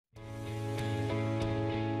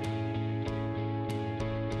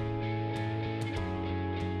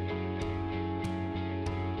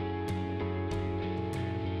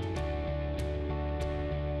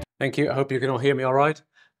Thank you. I hope you can all hear me all right.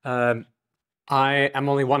 I am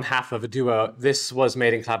only one half of a duo. This was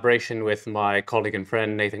made in collaboration with my colleague and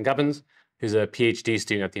friend, Nathan Gubbins, who's a PhD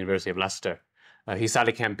student at the University of Leicester. He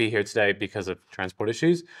sadly can't be here today because of transport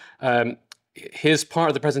issues. His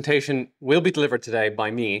part of the presentation will be delivered today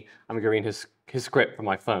by me. I'm going to read his script from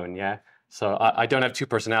my phone, yeah? So I don't have two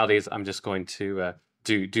personalities. I'm just going to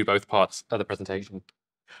do both parts of the presentation.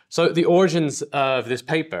 So the origins of this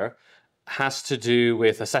paper has to do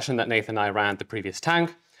with a session that Nathan and I ran the previous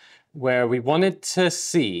tank, where we wanted to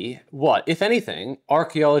see what, if anything,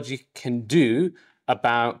 archaeology can do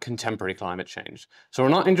about contemporary climate change. So we're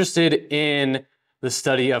not interested in the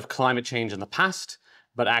study of climate change in the past,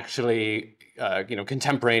 but actually,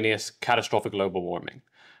 contemporaneous catastrophic global warming.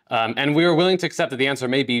 And we were willing to accept that the answer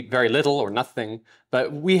may be very little or nothing,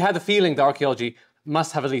 but we had the feeling that archaeology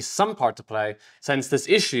must have at least some part to play, since this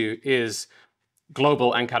issue is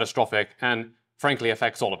global and catastrophic and frankly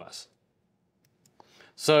affects all of us.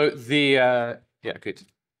 So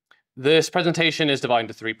This presentation is divided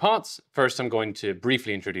into three parts. First, I'm going to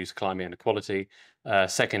briefly introduce climate inequality.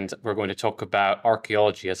 Second, we're going to talk about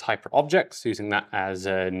archaeology as hyperobjects, using that as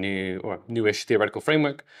a newish theoretical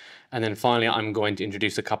framework. And then finally, I'm going to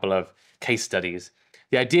introduce a couple of case studies.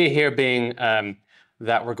 The idea here being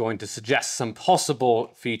that we're going to suggest some possible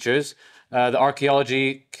features that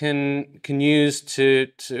archaeology can use to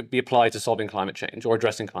be applied to solving climate change or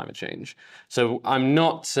addressing climate change. So I'm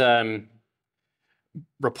not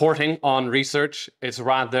reporting on research. It's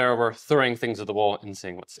rather we're throwing things at the wall and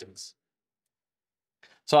seeing what sticks.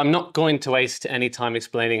 So I'm not going to waste any time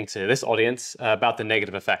explaining to this audience about the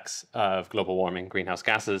negative effects of global warming, greenhouse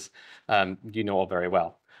gases. You know all very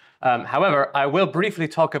well. However, I will briefly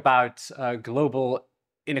talk about global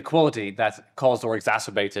inequality that's caused or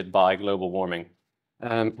exacerbated by global warming.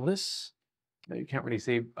 This, you can't really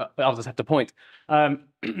see, I'll just have to point.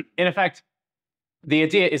 In effect, the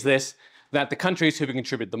idea is this, that the countries who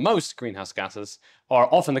contribute the most greenhouse gases are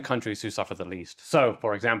often the countries who suffer the least. So,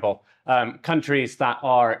 for example, countries that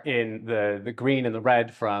are in the green and the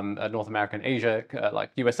red from North America and Asia,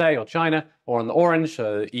 like USA or China, or in the orange,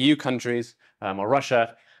 EU countries or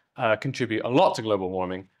Russia, contribute a lot to global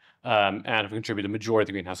warming and have contributed the majority of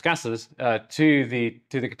the greenhouse gases to the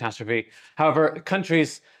catastrophe. However,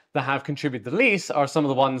 countries that have contributed the least are some of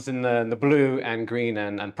the ones in the blue and green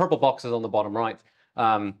and purple boxes on the bottom right.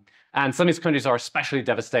 And some of these countries are especially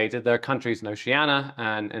devastated. There are countries in Oceania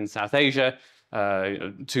and in South Asia,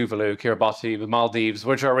 Tuvalu, Kiribati, the Maldives,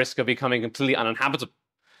 which are at risk of becoming completely uninhabitable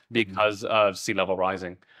because of sea level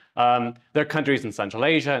rising. There are countries in Central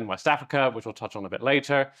Asia and West Africa, which we'll touch on a bit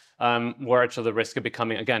later, where it's at the risk of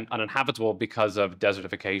becoming, again, uninhabitable because of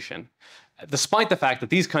desertification. Despite the fact that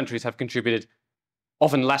these countries have contributed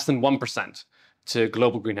often less than 1% to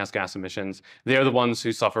global greenhouse gas emissions, they're the ones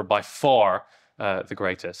who suffer by far the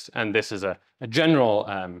greatest. And this is a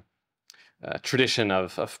general tradition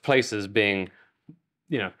of places being,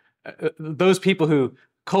 those people who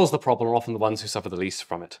cause the problem are often the ones who suffer the least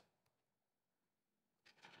from it.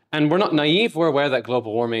 And we're not naive. We're aware that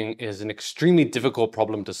global warming is an extremely difficult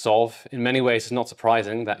problem to solve. In many ways, it's not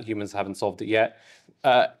surprising that humans haven't solved it yet.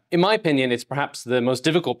 In my opinion, it's perhaps the most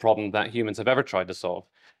difficult problem that humans have ever tried to solve.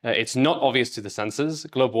 It's not obvious to the senses.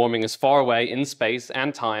 Global warming is far away in space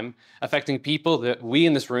and time, affecting people that we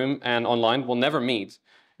in this room and online will never meet.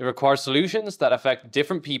 It requires solutions that affect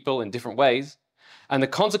different people in different ways. And the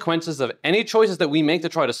consequences of any choices that we make to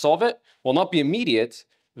try to solve it will not be immediate,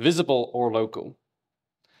 visible, or local.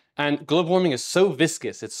 And global warming is so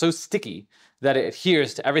viscous, it's so sticky, that it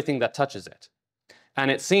adheres to everything that touches it.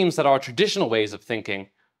 And it seems that our traditional ways of thinking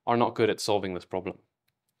are not good at solving this problem.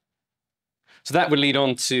 So that would lead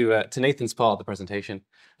on to Nathan's part of the presentation,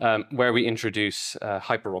 where we introduce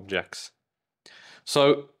hyperobjects.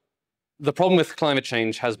 So the problem with climate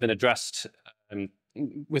change has been addressed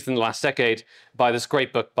within the last decade by this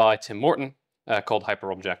great book by Tim Morton called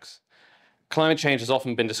Hyperobjects. Climate change has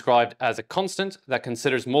often been described as a constant that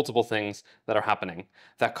considers multiple things that are happening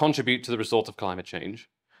that contribute to the result of climate change.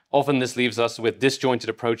 Often this leaves us with disjointed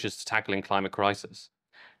approaches to tackling climate crisis.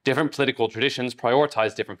 Different political traditions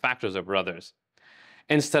prioritize different factors over others.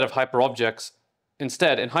 Instead, in hyperobjects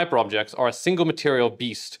are a single material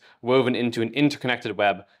beast woven into an interconnected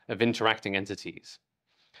web of interacting entities.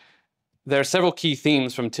 There are several key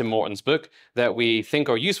themes from Tim Morton's book that we think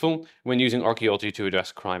are useful when using archaeology to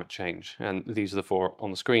address climate change, and these are the four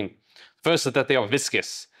on the screen. First is that they are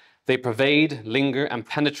viscous. They pervade, linger, and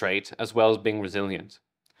penetrate, as well as being resilient.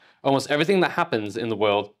 Almost everything that happens in the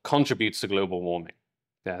world contributes to global warming.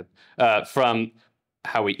 From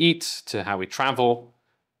how we eat to how we travel.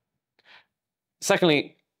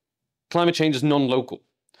 Secondly, climate change is non-local.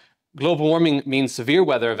 Global warming means severe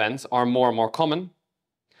weather events are more and more common.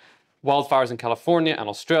 Wildfires in California and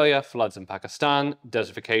Australia, floods in Pakistan,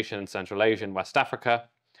 desertification in Central Asia and West Africa.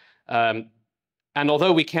 And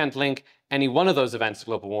although we can't link any one of those events to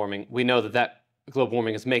global warming, we know that global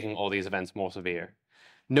warming is making all these events more severe.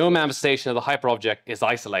 No manifestation of the hyperobject is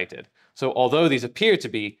isolated. So although these appear to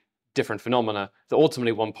be different phenomena, they're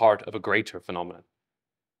ultimately one part of a greater phenomenon.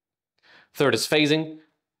 Third is phasing.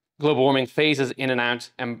 Global warming phases in and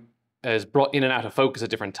out and is brought in and out of focus at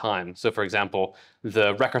different times. So for example,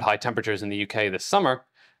 the record high temperatures in the UK this summer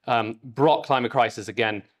brought climate crisis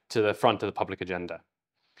again to the front of the public agenda.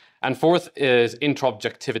 And fourth is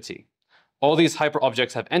introbjectivity. All these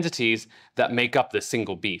hyperobjects have entities that make up this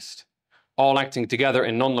single beast, all acting together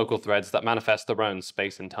in non-local threads that manifest their own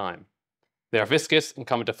space and time. They are viscous and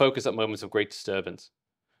come into focus at moments of great disturbance.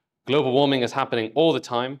 Global warming is happening all the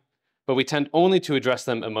time, but we tend only to address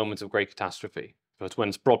them at moments of great catastrophe. So it's when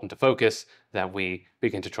it's brought into focus that we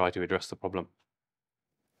begin to try to address the problem.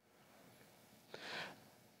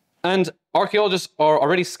 And archaeologists are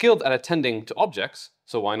already skilled at attending to objects,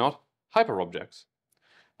 so why not hyperobjects?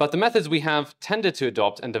 But the methods we have tended to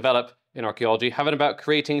adopt and develop in archaeology have been about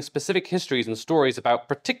creating specific histories and stories about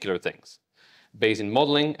particular things. Bayesian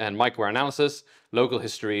modeling and microanalysis, local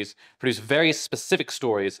histories, produce very specific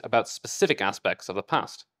stories about specific aspects of the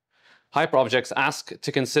past. Hyperobjects ask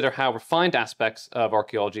to consider how refined aspects of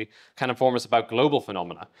archaeology can inform us about global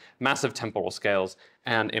phenomena, massive temporal scales,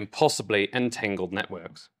 and impossibly entangled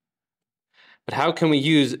networks. But how can we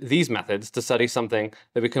use these methods to study something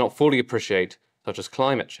that we cannot fully appreciate, such as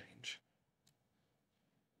climate change?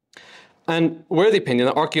 And we're of the opinion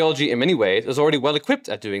that archaeology, in many ways, is already well equipped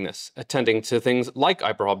at doing this, attending to things like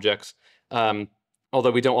hyperobjects,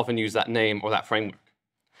 although we don't often use that name or that framework.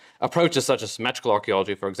 Approaches such as symmetrical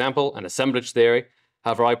archaeology, for example, and assemblage theory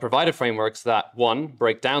have provided frameworks that, one,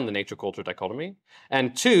 break down the nature-culture dichotomy,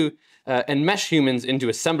 and two, enmesh humans into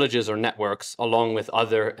assemblages or networks along with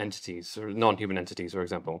other entities, or non-human entities, for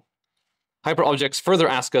example. Hyperobjects further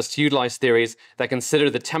ask us to utilize theories that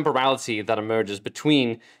consider the temporality that emerges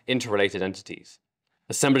between interrelated entities.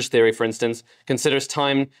 Assemblage theory, for instance, considers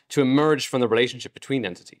time to emerge from the relationship between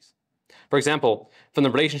entities. For example, from the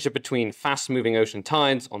relationship between fast-moving ocean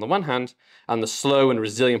tides on the one hand and the slow and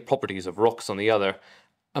resilient properties of rocks on the other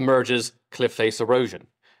emerges cliff face erosion,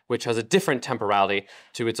 which has a different temporality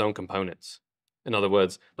to its own components. In other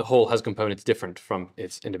words, the whole has components different from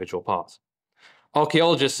its individual parts.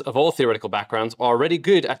 Archaeologists of all theoretical backgrounds are already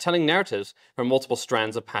good at telling narratives from multiple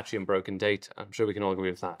strands of patchy and broken data. I'm sure we can all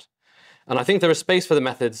agree with that. And I think there is space for the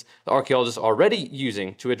methods that archaeologists are already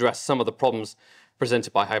using to address some of the problems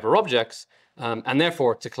presented by hyperobjects, and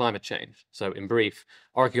therefore to climate change. So in brief,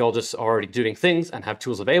 archaeologists are already doing things and have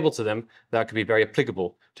tools available to them that could be very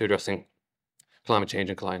applicable to addressing climate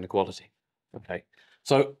change and climate inequality. Okay,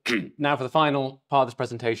 so now for the final part of this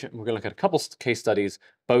presentation, we're going to look at a couple case studies,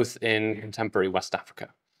 both in contemporary West Africa.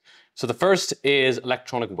 So the first is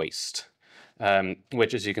electronic waste,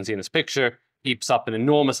 which, as you can see in this picture, heaps up in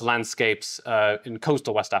enormous landscapes in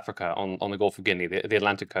coastal West Africa on the Gulf of Guinea, the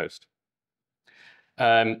Atlantic coast.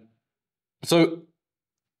 So,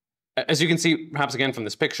 as you can see, perhaps again from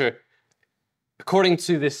this picture, according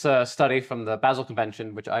to this study from the Basel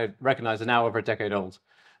Convention, which I recognize is now over a decade old,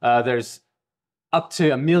 there's up to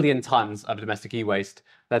 1 million tons of domestic e-waste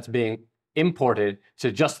that's being imported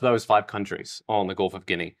to just those 5 countries on the Gulf of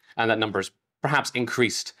Guinea, and that number's perhaps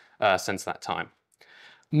increased since that time.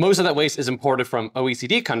 Most of that waste is imported from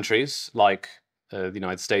OECD countries like the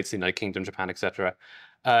United States, the United Kingdom, Japan, etc.,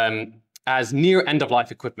 as near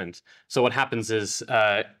end-of-life equipment. So what happens is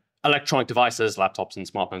electronic devices, laptops and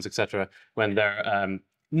smartphones, etc., when they're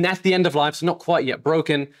at the end of life, so not quite yet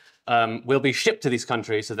broken, will be shipped to these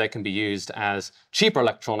countries so they can be used as cheaper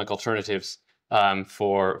electronic alternatives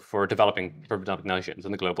for developing nations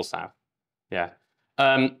in the global south. Yeah.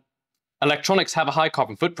 Electronics have a high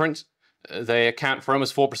carbon footprint. They account for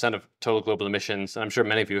almost 4% of total global emissions. And I'm sure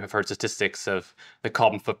many of you have heard statistics of the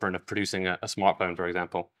carbon footprint of producing a smartphone, for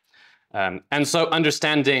example. And so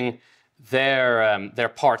understanding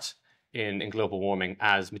their part in global warming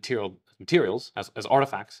as materials, as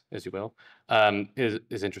artifacts, as you will,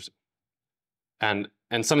 is interesting. And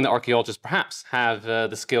something that archaeologists perhaps have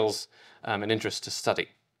the skills and interest to study.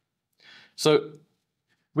 So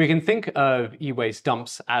we can think of e-waste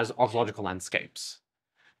dumps as archaeological landscapes.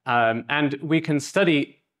 And we can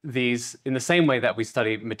study these in the same way that we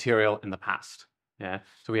study material in the past. Yeah?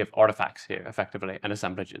 So we have artifacts here, effectively, and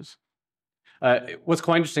assemblages. What's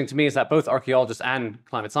quite interesting to me is that both archaeologists and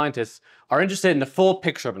climate scientists are interested in the full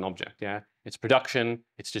picture of an object, yeah? Its production,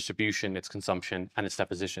 its distribution, its consumption, and its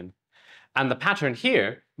deposition. And the pattern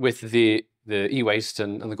here with the e-waste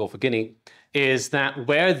and the Gulf of Guinea is that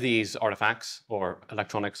where these artifacts or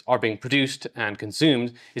electronics are being produced and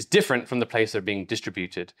consumed is different from the place they're being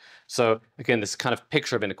distributed. So again, this kind of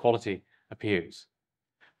picture of inequality appears.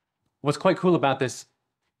 What's quite cool about this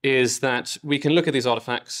is that we can look at these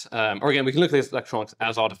artifacts, or again, we can look at these electronics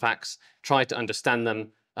as artifacts, try to understand them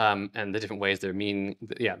and the different ways they're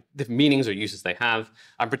different meanings or uses they have.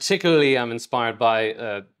 I'm particularly inspired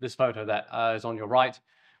by this photo that is on your right,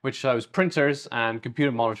 which shows printers and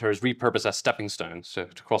computer monitors repurposed as stepping stones to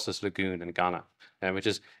cross this lagoon in Ghana, which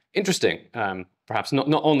is interesting, perhaps not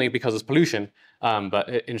only because it's pollution, but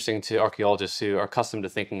interesting to archaeologists who are accustomed to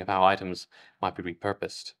thinking of how items might be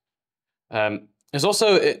repurposed. There's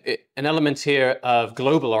also an element here of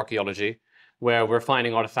global archaeology, where we're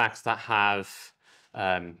finding artifacts that have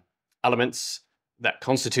elements that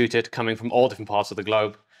constitute it coming from all different parts of the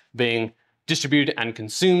globe, being distributed and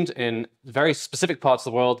consumed in very specific parts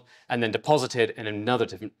of the world, and then deposited in another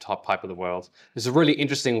different type of the world. There's a really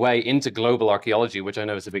interesting way into global archaeology, which I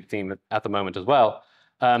know is a big theme at the moment as well.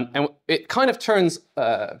 And it kind of turns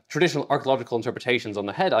traditional archaeological interpretations on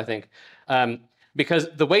the head, I think, because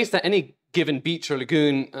the ways that any given beach or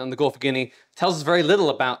lagoon in the Gulf of Guinea tells us very little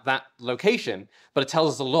about that location, but it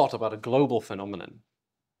tells us a lot about a global phenomenon.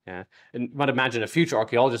 Yeah, and you might imagine a future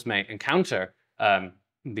archaeologist may encounter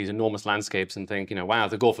these enormous landscapes and think, wow,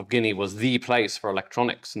 the Gulf of Guinea was the place for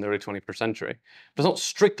electronics in the early 21st century. But it's not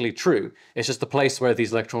strictly true. It's just the place where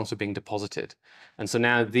these electrons are being deposited. And so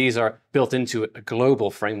now these are built into a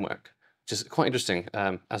global framework, which is quite interesting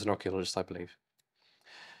as an archaeologist, I believe.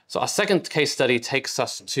 So our second case study takes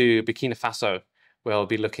us to Burkina Faso, where we'll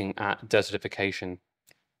be looking at desertification.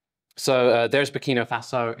 So there's Burkina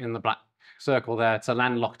Faso in the black circle there. It's a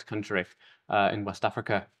landlocked country in West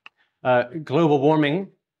Africa. Global warming,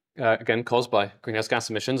 again caused by greenhouse gas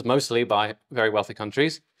emissions, mostly by very wealthy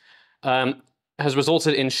countries, has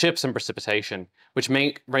resulted in shifts in precipitation, which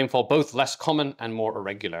make rainfall both less common and more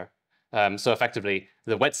irregular. So effectively,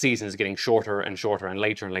 the wet season is getting shorter and shorter and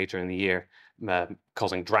later in the year,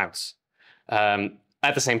 causing droughts.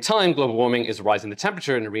 At the same time, global warming is rising the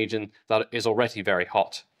temperature in a region that is already very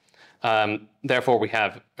hot. Therefore,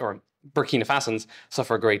 Burkina Fasans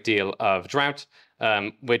suffer a great deal of drought,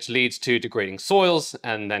 which leads to degrading soils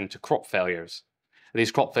and then to crop failures.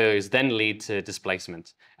 These crop failures then lead to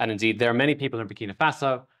displacement. And indeed, there are many people in Burkina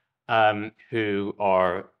Faso who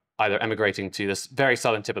are either emigrating to this very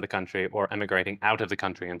southern tip of the country or emigrating out of the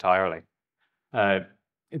country entirely.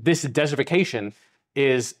 This desertification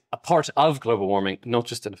is a part of global warming, not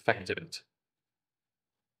just an effect of it.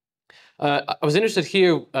 I was interested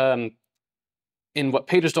here in what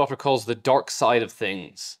Petersdottir calls the dark side of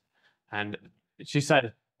things. And she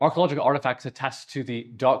said, archaeological artifacts attest to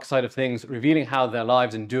the dark side of things, revealing how their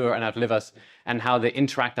lives endure and outlive us, and how they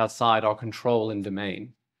interact outside our control and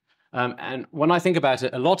domain. And when I think about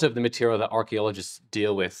it, a lot of the material that archaeologists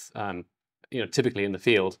deal with, typically in the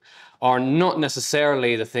field, are not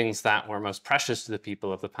necessarily the things that were most precious to the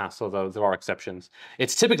people of the past, although there are exceptions.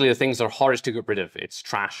 It's typically the things that are hardest to get rid of. It's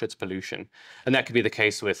trash, it's pollution. And that could be the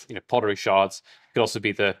case with pottery shards. It could also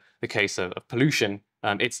be the case of pollution.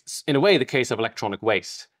 It's, in a way, the case of electronic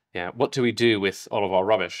waste. Yeah, what do we do with all of our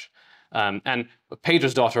rubbish? And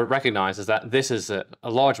Petersdottir recognizes that this is a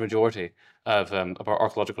large majority of our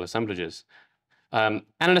archaeological assemblages. And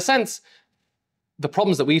in a sense, the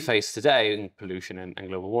problems that we face today in pollution and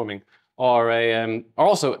global warming are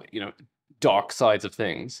also dark sides of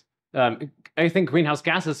things. I think greenhouse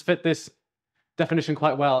gases fit this definition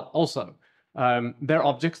quite well also. They're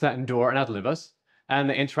objects that endure and outlive us, and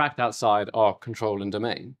they interact outside our control and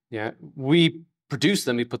domain. Yeah, we produce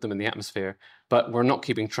them, we put them in the atmosphere, but we're not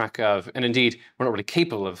keeping track of, and indeed, we're not really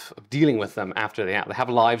capable of dealing with them after they have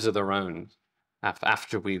lives of their own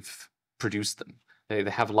after we've produced them. They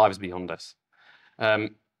have lives beyond us.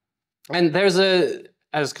 And there's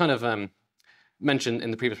as kind of mentioned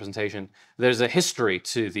in the previous presentation, there's a history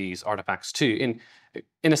to these artifacts too.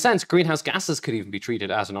 In a sense, greenhouse gases could even be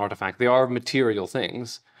treated as an artifact. They are material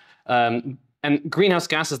things. And greenhouse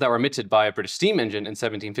gases that were emitted by a British steam engine in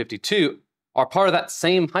 1752 are part of that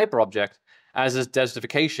same hyperobject as is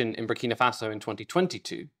desertification in Burkina Faso in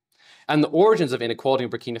 2022. And the origins of inequality in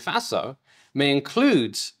Burkina Faso may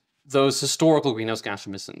include those historical greenhouse gas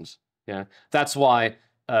emissions. Yeah, that's why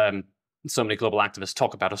so many global activists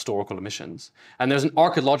talk about historical emissions. And there's an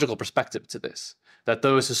archaeological perspective to this, that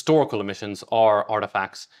those historical emissions are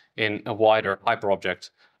artifacts in a wider hyperobject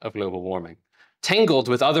of global warming, tangled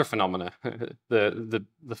with other phenomena, the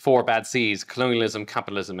four bad C's: colonialism,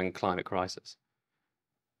 capitalism, and climate crisis.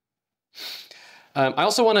 I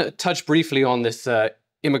also want to touch briefly on this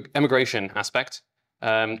immigration aspect.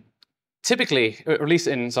 Typically, or at least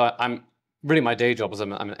so I'm really my day job is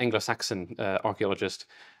I'm an Anglo-Saxon archaeologist,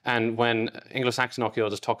 and when Anglo-Saxon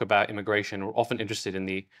archaeologists talk about immigration, we're often interested in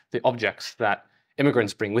the objects that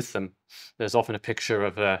immigrants bring with them. There's often a picture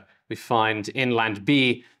of we find in land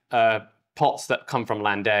B pots that come from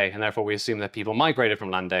land A, and therefore we assume that people migrated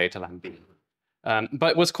from land A to land B.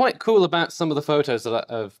 But what's quite cool about some of the photos that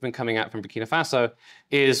have been coming out from Burkina Faso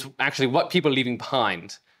is actually what people are leaving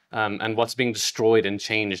behind and what's being destroyed and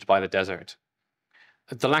changed by the desert.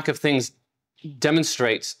 The lack of things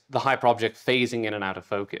demonstrates the hyperobject phasing in and out of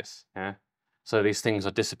focus. Yeah? So these things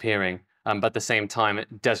are disappearing, but at the same time,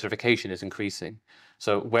 desertification is increasing.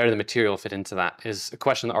 So where the material fit into that is a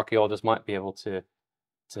question that archaeologists might be able to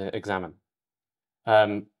examine.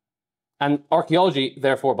 And archaeology,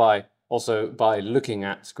 therefore, by looking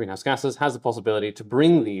at greenhouse gases, has the possibility to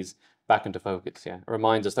bring these back into focus. Yeah? It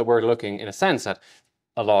reminds us that we're looking, in a sense, at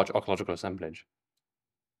a large archaeological assemblage.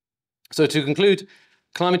 So to conclude,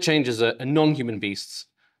 climate change is a non-human beast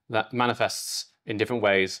that manifests in different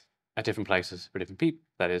ways at different places for different people.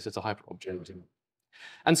 That is, it's a hyperobject.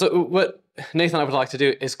 And so what Nathan and I would like to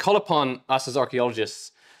do is call upon us as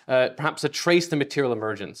archaeologists perhaps to trace the material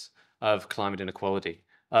emergence of climate inequality.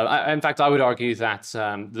 In fact, I would argue that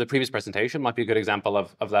the previous presentation might be a good example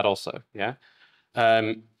of that also. Yeah.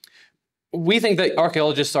 We think that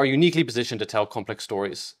archaeologists are uniquely positioned to tell complex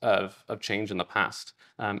stories of change in the past.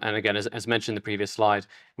 And again, as mentioned in the previous slide,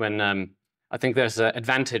 when I think there's an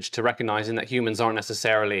advantage to recognizing that humans aren't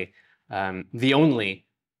necessarily the only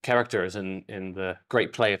characters in the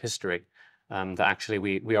great play of history, that actually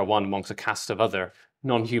we are one amongst a cast of other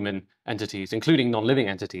non-human entities, including non-living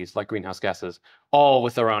entities like greenhouse gases, all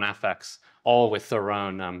with their own affects, all with their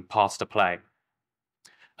own parts to play.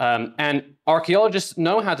 And archaeologists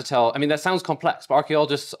know how to tell, I mean, that sounds complex, but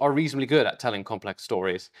archaeologists are reasonably good at telling complex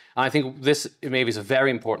stories. And I think this maybe is a very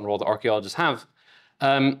important role that archaeologists have.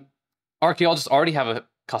 Archaeologists already have a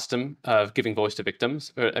custom of giving voice to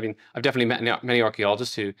victims. I mean, I've definitely met many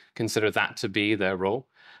archaeologists who consider that to be their role.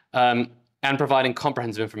 And providing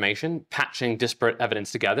comprehensive information, patching disparate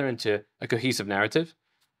evidence together into a cohesive narrative.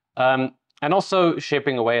 And also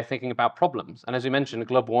shaping a way of thinking about problems. And as we mentioned,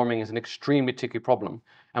 global warming is an extremely tricky problem,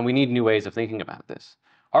 and we need new ways of thinking about this.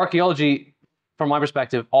 Archaeology, from my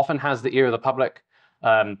perspective, often has the ear of the public.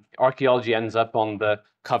 Archaeology ends up on the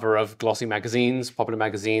cover of glossy magazines, popular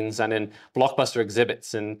magazines, and in blockbuster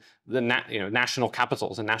exhibits in the national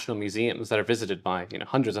capitals and national museums that are visited by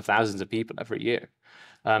hundreds of thousands of people every year.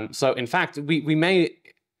 So in fact, we may,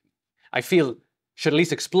 I feel, should at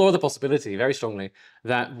least explore the possibility very strongly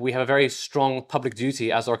that we have a very strong public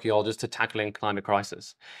duty as archaeologists to tackling climate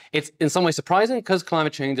crisis. It's in some ways surprising because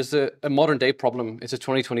climate change is a modern day problem. It's a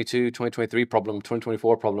 2022, 2023 problem,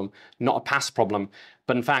 2024 problem, not a past problem.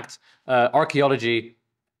 But in fact, archaeology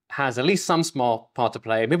has at least some small part to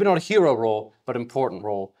play, maybe not a hero role, but an important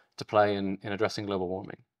role to play in addressing global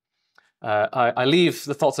warming. I leave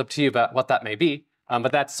the thoughts up to you about what that may be.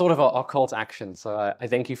 But that's sort of our call to action. So I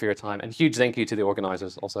thank you for your time, and huge thank you to the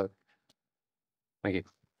organizers also. Thank you.